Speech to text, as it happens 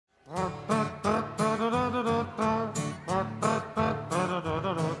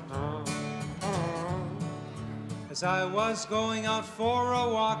As I was going out for a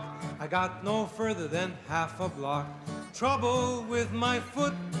walk, I got no further than half a block. Trouble with my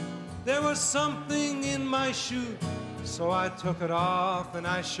foot, there was something in my shoe. So I took it off and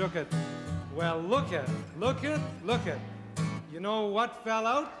I shook it. Well, look it, look it, look it. You know what fell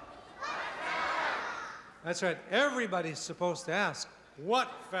out? What fell out? That's right, everybody's supposed to ask,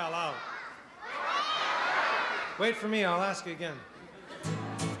 what fell out? Wait for me, I'll ask you again.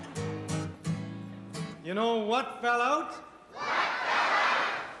 You know what fell out? What fell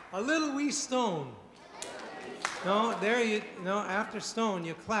out? A little wee stone. No, there you know, after stone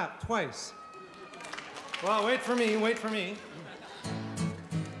you clap twice. Well, wait for me, wait for me.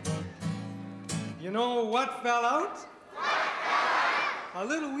 You know what fell out? What fell out? A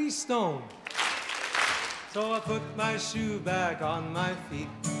little wee stone. So I put my shoe back on my feet,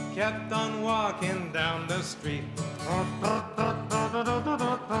 kept on walking down the street.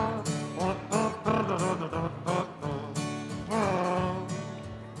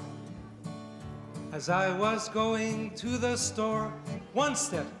 As I was going to the store, 1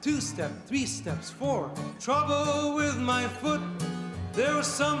 step, 2 step, 3 steps, 4. Trouble with my foot, there was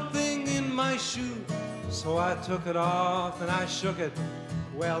something in my shoe. So I took it off and I shook it.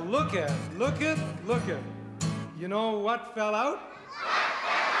 Well, look it, look it, look it. You know what fell out? What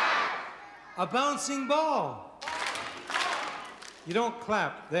fell out? A bouncing ball. You don't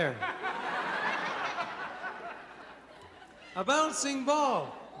clap, there. A bouncing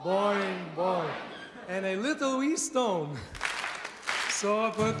ball, boing, boing, and a little wee stone. So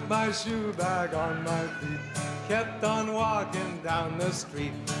I put my shoe back on my feet, kept on walking down the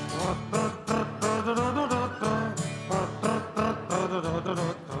street.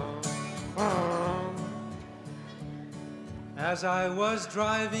 As I was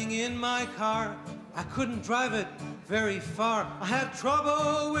driving in my car, I couldn't drive it very far. I had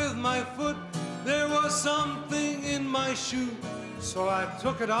trouble with my foot, there was something in my shoe. So I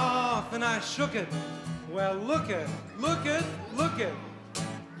took it off and I shook it. Well, look it, look it, look it.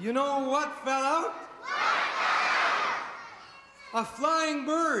 You know what fell out? What fell out? A flying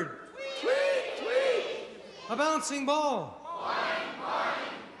bird. Tweet, tweet. A bouncing ball. Boing,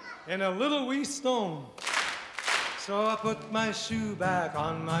 boing. And a little wee stone. So I put my shoe back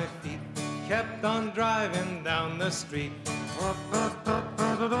on my feet, kept on driving down the street.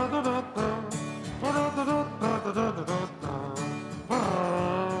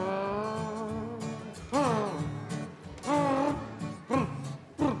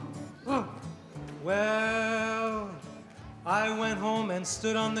 Well, I went home and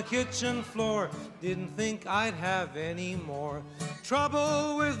stood on the kitchen floor. Didn't think I'd have any more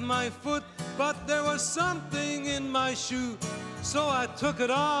trouble with my foot, but there was something in my shoe. So I took it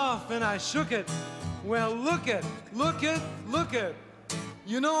off and I shook it. Well, look it, look it, look it.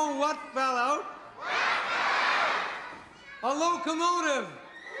 You know what fell out? What fell out? A locomotive.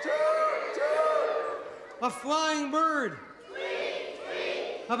 Toot, toot. A flying bird. Tweet,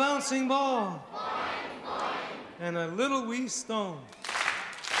 tweet. A bouncing ball. Boing, boing. And a little wee stone.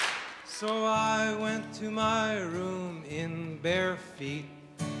 So I went to my room in bare feet,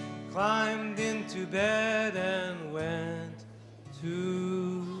 climbed into bed and went to